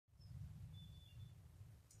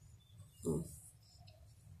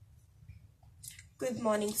Good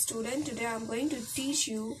morning, student. Today I am going to teach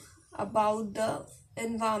you about the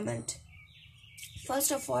environment.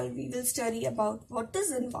 First of all, we will study about what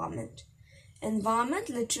is environment. Environment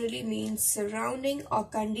literally means surrounding or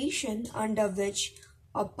condition under which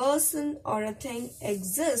a person or a thing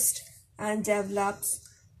exists and develops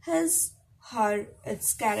his, her,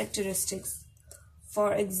 its characteristics.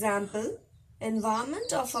 For example,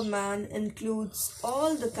 environment of a man includes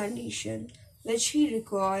all the condition which he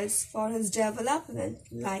requires for his development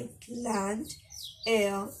like land,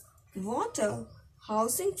 air, water,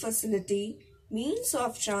 housing facility, means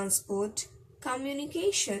of transport,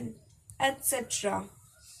 communication, etc.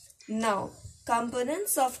 Now,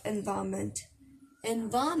 components of environment.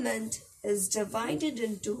 Environment is divided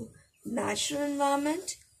into natural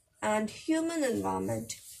environment and human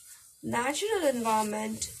environment. Natural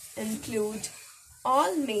environment include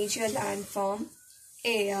all major landform,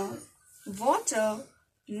 air, water,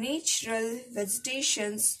 natural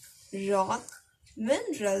vegetations, rock,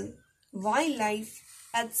 mineral, wildlife,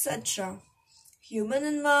 etc. Human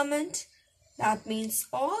environment, that means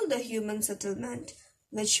all the human settlement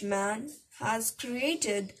which man has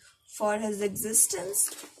created for his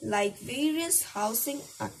existence like various housing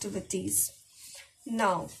activities.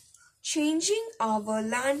 Now, changing our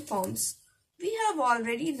landforms. We have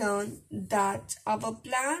already learned that our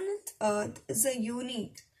planet Earth is a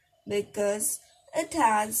unique because it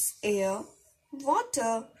has air,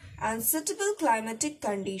 water and suitable climatic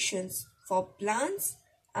conditions for plants,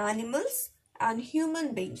 animals and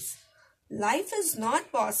human beings. Life is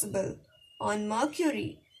not possible on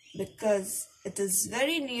Mercury because it is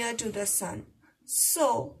very near to the sun,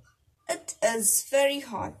 so it is very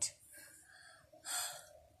hot.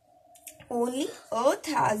 Only Earth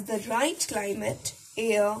has the right climate,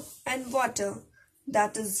 air and water.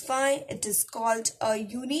 That is why it is called a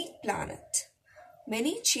unique planet.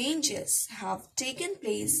 Many changes have taken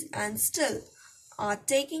place and still are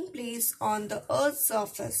taking place on the Earth's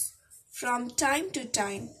surface from time to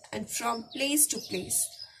time and from place to place.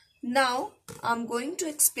 Now, I am going to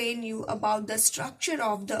explain you about the structure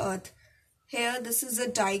of the Earth. Here, this is a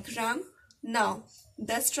diagram. Now,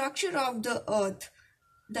 the structure of the Earth.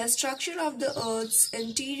 The structure of the Earth's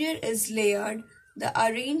interior is layered. The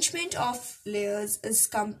arrangement of layers is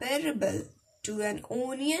comparable to an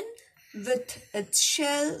onion with its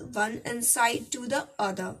shell one inside to the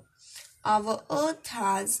other. Our Earth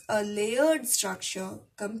has a layered structure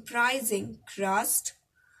comprising crust,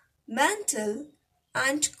 mantle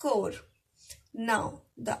and core. Now,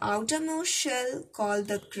 the outermost shell called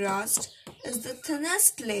the crust is the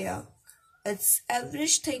thinnest layer. Its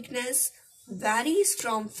average thickness varies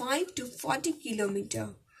from 5 to 40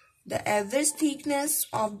 km. The average thickness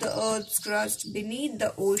of the Earth's crust beneath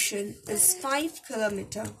the ocean is 5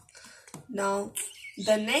 km. Now,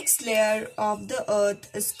 the next layer of the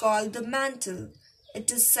Earth is called the mantle.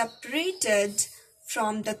 It is separated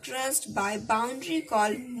from the crust by boundary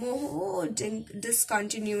called Mohodic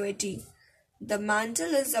discontinuity. The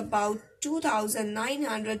mantle is about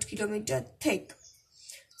 2,900 km thick.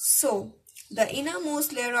 So, the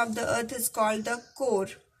innermost layer of the Earth is called the core.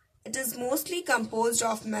 It is mostly composed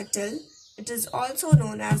of metal. It is also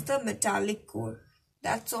known as the metallic core.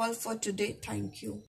 That's all for today. Thank you.